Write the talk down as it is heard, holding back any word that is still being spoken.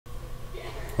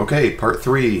Okay, part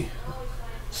 3,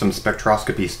 some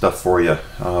spectroscopy stuff for you.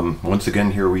 Once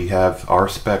again, here we have our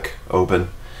spec open,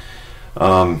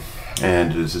 and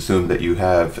it is assumed that you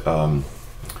have a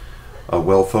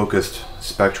well-focused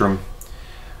spectrum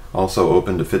also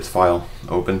opened, a FITS file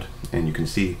opened, and you can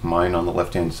see mine on the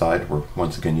left-hand side. We're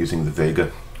once again using the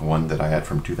Vega one that I had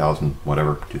from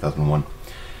 2001,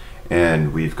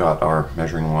 and we've got our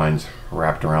measuring lines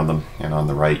wrapped around them, and on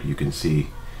the right you can see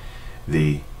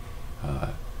the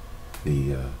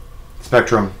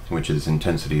spectrum, which is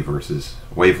intensity versus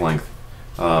wavelength.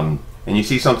 And you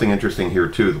see something interesting here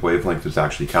too. The wavelength is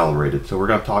actually calibrated. So we're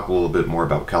going to talk a little bit more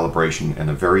about calibration and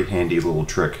a very handy little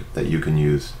trick that you can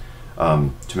use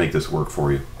to make this work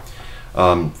for you.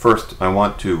 First, I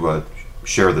want to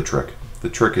share the trick. The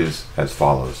trick is as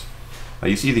follows.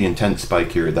 You see the intense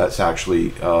spike here. That's actually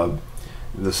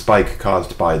the spike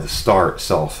caused by the star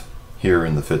itself here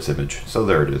in the FITS image. So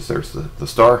there it is. There's the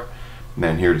star. And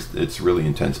then here's its really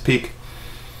intense peak,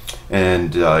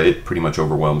 and it pretty much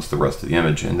overwhelms the rest of the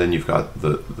image. And then you've got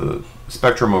the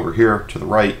spectrum over here to the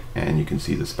right, and you can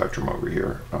see the spectrum over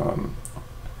here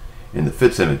in the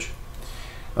FITS image.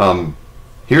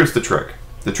 Here's the trick.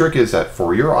 The trick is that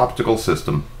for your optical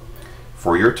system,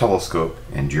 for your telescope,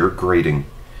 and your grating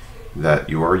that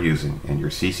you are using, and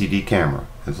your CCD camera,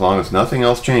 as long as nothing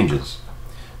else changes,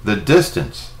 the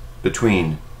distance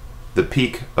between the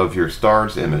peak of your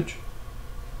star's image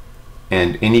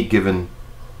and any given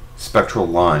spectral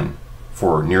line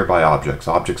for nearby objects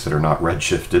that are not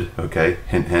redshifted, okay,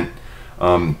 hint hint,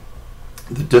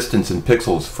 the distance in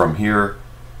pixels from here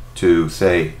to,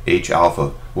 say, H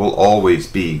alpha will always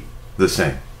be the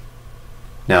same.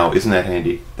 Now, isn't that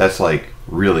handy? That's like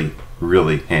really,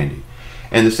 really handy.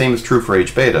 And the same is true for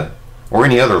H beta or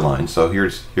any other line. So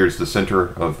here's the center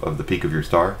of the peak of your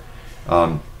star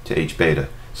to H beta.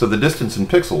 So the distance in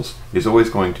pixels is always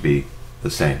going to be the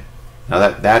same. Now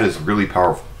that is really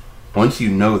powerful. Once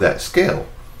you know that scale,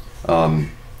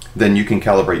 then you can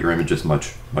calibrate your images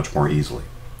much more easily.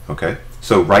 Okay,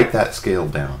 so write that scale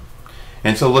down.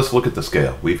 And so let's look at the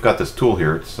scale. We've got this tool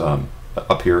here. It's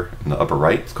up here in the upper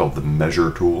right. It's called the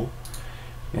Measure tool,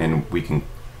 and we can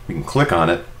click on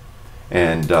it,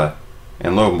 and lo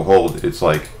and behold, it's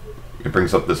like it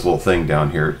brings up this little thing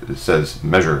down here. It says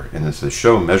Measure, and it says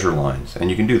Show Measure Lines, and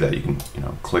you can do that. You can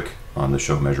click on the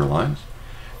Show Measure Lines,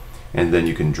 and then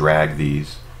you can drag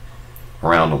these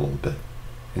around a little bit.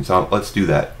 And so let's do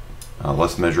that.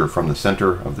 Let's measure from the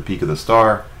center of the peak of the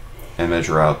star and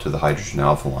measure out to the hydrogen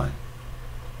alpha line.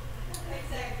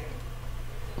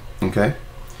 Okay,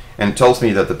 and it tells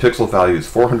me that the pixel value is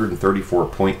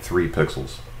 434.3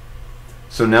 pixels.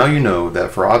 So now you know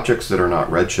that for objects that are not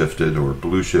redshifted or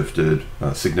blue shifted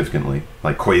significantly,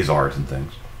 like quasars and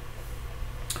things,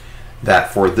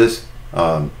 that for this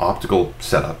optical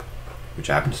setup, which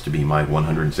happens to be my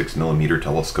 106mm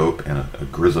telescope and a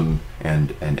GRISM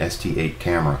and an ST8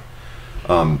 camera,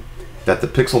 that the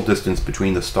pixel distance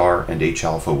between the star and H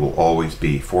alpha will always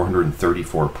be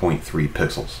 434.3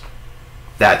 pixels.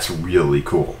 That's really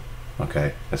cool.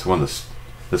 Okay, that's one of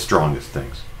the strongest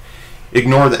things.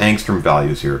 Ignore the angstrom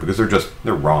values here because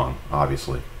they're wrong.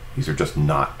 Obviously, these are just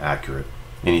not accurate.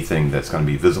 Anything that's going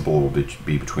to be visible will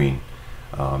be between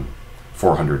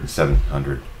 400 and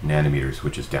 700 nanometers,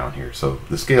 which is down here. So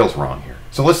the scale's wrong here.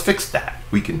 So let's fix that.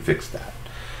 We can fix that.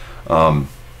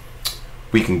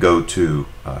 We can go to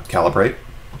calibrate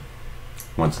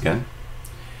once again,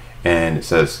 and it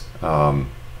says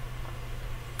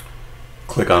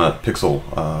click on a pixel.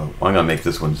 I'm going to make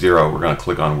this one 0. We're going to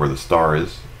click on where the star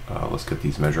is. Let's get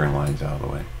these measuring lines out of the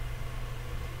way.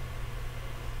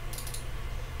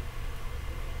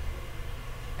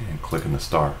 And click on the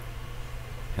star.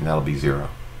 And that'll be 0.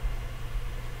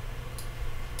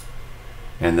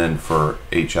 And then for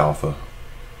H alpha,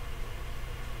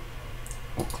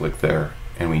 we'll click there,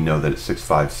 and we know that it's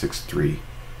 6563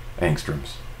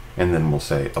 angstroms. And then we'll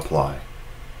say apply.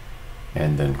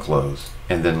 And then close.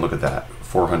 And then look at that.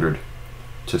 400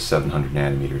 to 700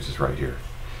 nanometers is right here.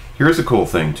 Here's a cool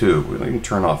thing too. We can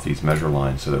turn off these measure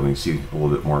lines so that we can see a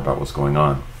little bit more about what's going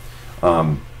on.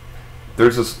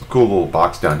 There's this cool little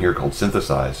box down here called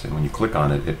Synthesize, and when you click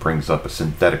on it, it brings up a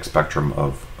synthetic spectrum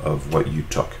of what you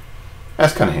took.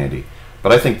 That's kind of handy.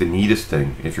 But I think the neatest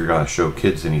thing, if you're going to show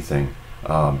kids anything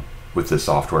with this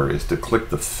software, is to click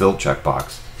the Fill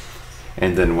checkbox.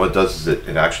 And then what it does is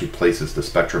it actually places the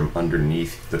spectrum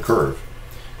underneath the curve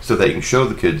so that you can show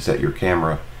the kids that your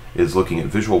camera is looking at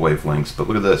visual wavelengths, but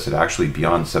look at this, it actually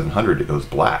beyond 700 it goes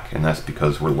black, and that's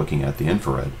because we're looking at the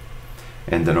infrared.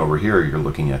 And then over here you're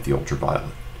looking at the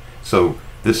ultraviolet. So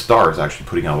this star is actually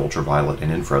putting out ultraviolet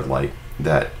and infrared light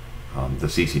that the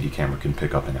CCD camera can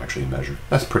pick up and actually measure.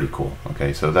 That's pretty cool.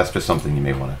 Okay, so that's just something you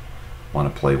may want to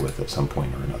play with at some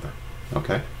point or another.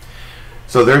 Okay,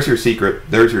 so there's your secret.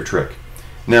 There's your trick.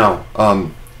 Now,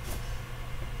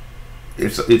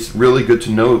 it's really good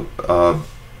to know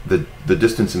the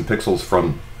distance in pixels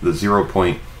from the 0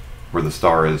 point where the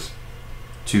star is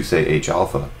to, say, H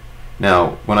alpha.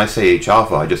 Now, when I say H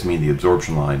alpha, I just mean the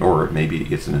absorption line, or maybe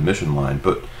it's an emission line,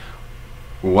 but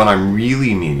what I'm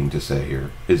really meaning to say here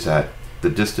is that the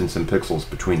distance in pixels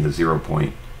between the 0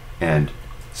 point and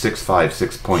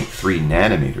 656.3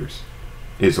 nanometers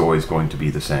is always going to be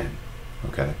the same.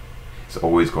 Okay? It's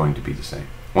always going to be the same.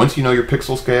 Once you know your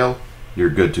pixel scale, you're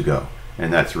good to go.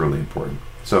 And that's really important.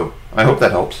 So I hope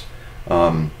that helps.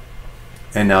 And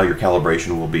now your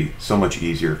calibration will be so much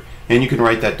easier. And you can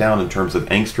write that down in terms of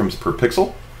angstroms per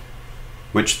pixel,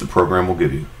 which the program will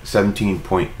give you.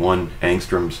 17.1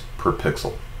 angstroms per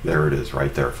pixel. There it is,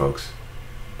 right there, folks.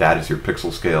 That is your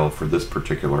pixel scale for this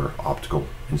particular optical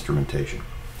instrumentation.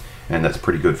 And that's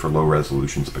pretty good for low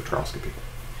resolution spectroscopy.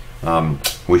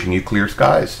 Wishing you clear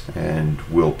skies, and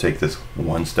we'll take this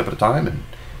one step at a time,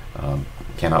 and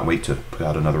cannot wait to put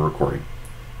out another recording.